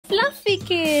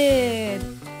Fluffykid!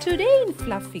 Today in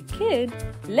Fluffykid,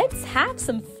 let's have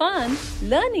some fun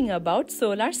learning about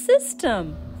solar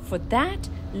system. For that,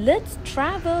 let's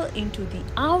travel into the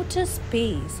outer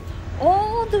space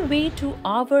all the way to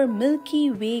our Milky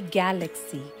Way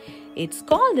galaxy. It's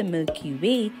called the Milky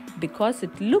Way because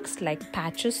it looks like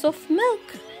patches of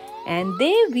milk. And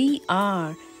there we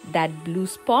are. That blue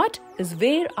spot is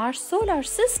where our solar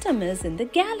system is in the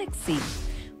galaxy.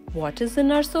 What is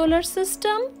in our solar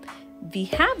system? We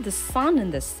have the sun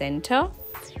in the center,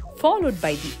 followed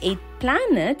by the 8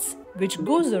 planets, which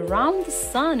goes around the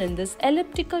sun in this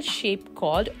elliptical shape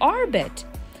called orbit.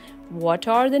 What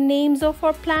are the names of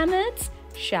our planets?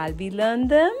 Shall we learn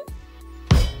them?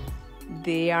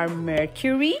 They are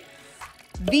Mercury,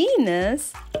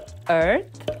 Venus,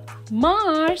 Earth,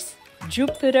 Mars,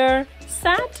 Jupiter,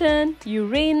 Saturn,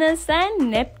 Uranus and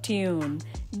Neptune.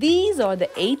 These are the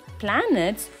 8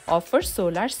 planets of our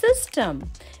solar system.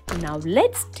 Now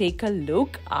let's take a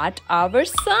look at our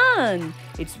sun.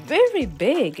 It's very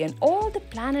big and all the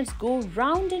planets go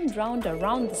round and round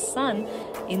around the sun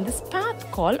in this path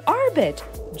called orbit,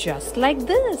 just like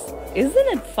this. Isn't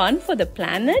it fun for the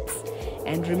planets?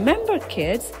 And remember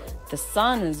kids, the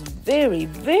sun is very,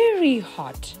 very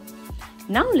hot.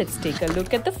 Now let's take a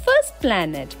look at the first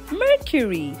planet,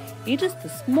 Mercury. It is the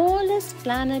smallest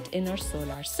planet in our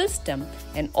solar system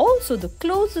and also the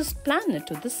closest planet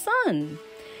to the sun.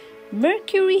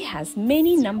 Mercury has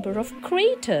many number of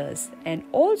craters and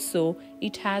also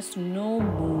it has no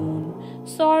moon.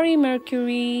 Sorry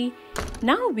Mercury.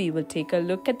 Now we will take a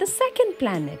look at the second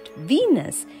planet,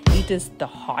 Venus. It is the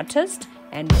hottest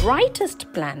and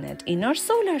brightest planet in our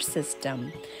solar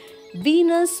system.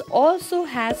 Venus also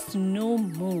has no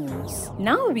moons.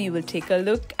 Now we will take a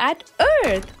look at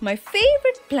Earth, my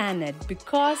favorite planet,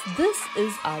 because this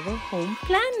is our home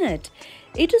planet.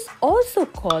 It is also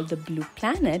called the blue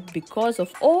planet because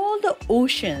of all the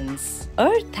oceans.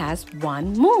 Earth has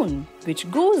one moon, which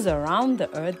goes around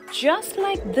the Earth just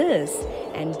like this,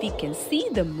 and we can see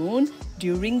the moon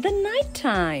during the night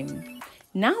time.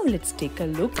 Now let's take a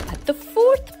look at the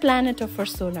fourth planet of our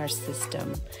solar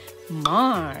system,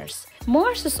 Mars.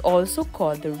 Mars is also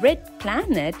called the red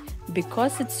planet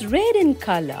because it's red in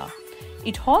color.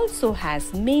 It also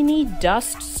has many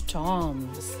dust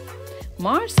storms.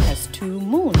 Mars has 2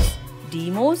 moons,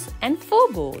 Deimos and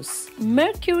Phobos.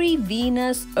 Mercury,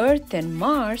 Venus, Earth and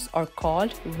Mars are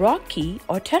called rocky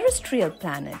or terrestrial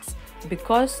planets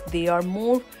because they are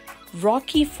more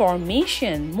rocky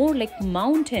formation, more like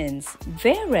mountains,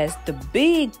 whereas the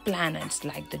big planets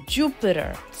like the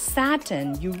Jupiter,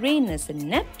 Saturn, Uranus and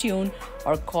Neptune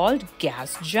are called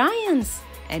gas giants.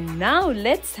 And now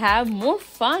let's have more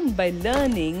fun by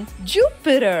learning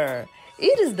Jupiter.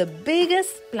 It is the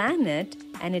biggest planet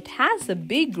and it has a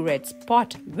big red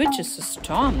spot, which is a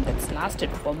storm that's lasted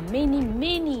for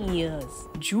many years.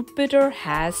 Jupiter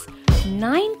has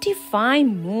 95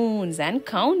 moons and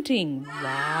counting.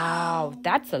 Wow,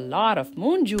 that's a lot of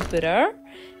moon, Jupiter.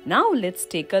 Now let's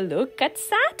take a look at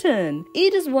Saturn.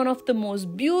 It is one of the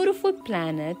most beautiful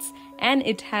planets and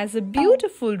it has a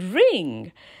beautiful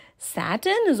ring.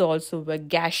 Saturn is also a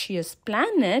gaseous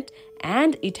planet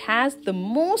and it has the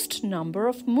most number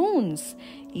of moons.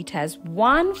 It has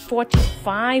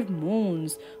 145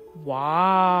 moons.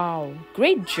 Wow!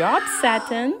 Great job,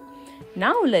 Saturn!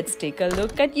 Now let's take a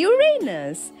look at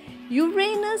Uranus.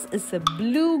 Uranus is a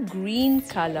blue-green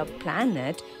color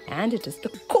planet and it is the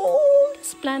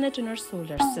coldest planet in our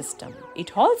solar system.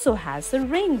 It also has a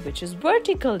ring which is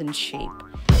vertical in shape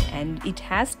and it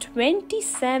has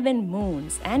 27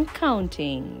 moons and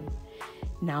counting.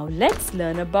 Now let's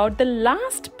learn about the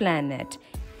last planet,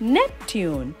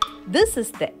 Neptune. This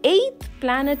is the 8th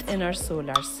planet in our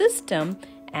solar system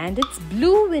and it's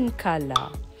blue in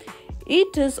color.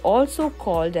 It is also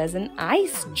called as an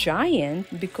ice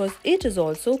giant because it is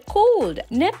also cold.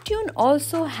 Neptune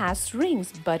also has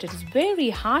rings, but it is very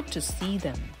hard to see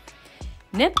them.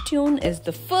 Neptune is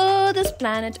the furthest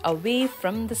planet away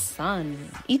from the sun.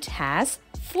 It has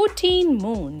 14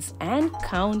 moons and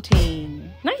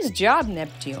counting. Nice job,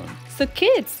 Neptune. So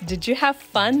kids, did you have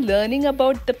fun learning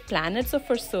about the planets of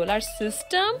our solar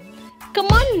system? Come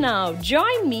on now,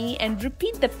 join me and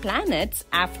repeat the planets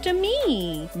after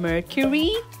me.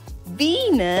 Mercury,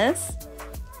 Venus,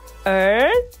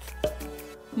 Earth,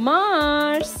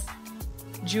 Mars,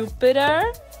 Jupiter,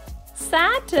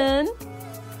 Saturn,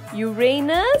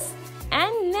 Uranus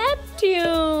and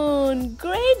Neptune.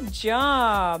 Great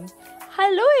job.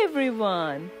 Hello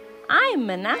everyone. I'm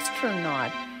an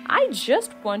astronaut. I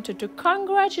just wanted to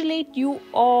congratulate you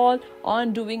all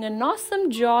on doing an awesome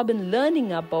job in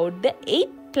learning about the 8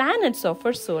 planets of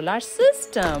our solar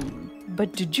system.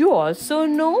 But did you also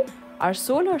know our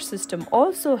solar system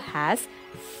also has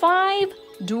 5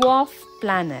 dwarf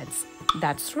planets?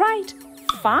 That's right,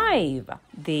 5.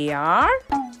 They are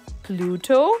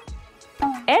Pluto,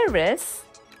 Eris,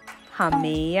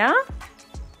 Haumea,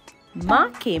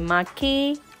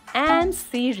 Makemake, and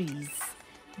Ceres.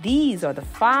 These are the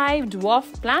 5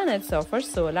 dwarf planets of our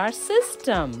solar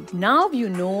system. Now you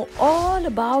know all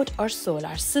about our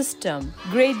solar system.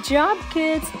 Great job,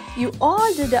 kids! You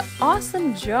all did an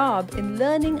awesome job in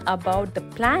learning about the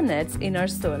planets in our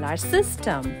solar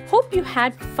system. Hope you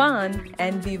had fun,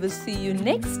 and we will see you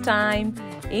next time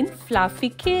in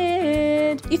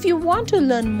Fluffykid. If you want to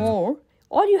learn more,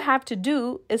 all you have to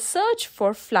do is search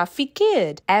for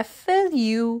Fluffykid.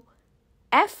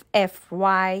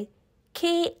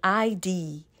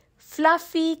 Fluffykid.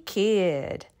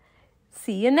 Fluffykid.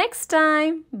 See you next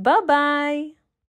time. Bye-bye.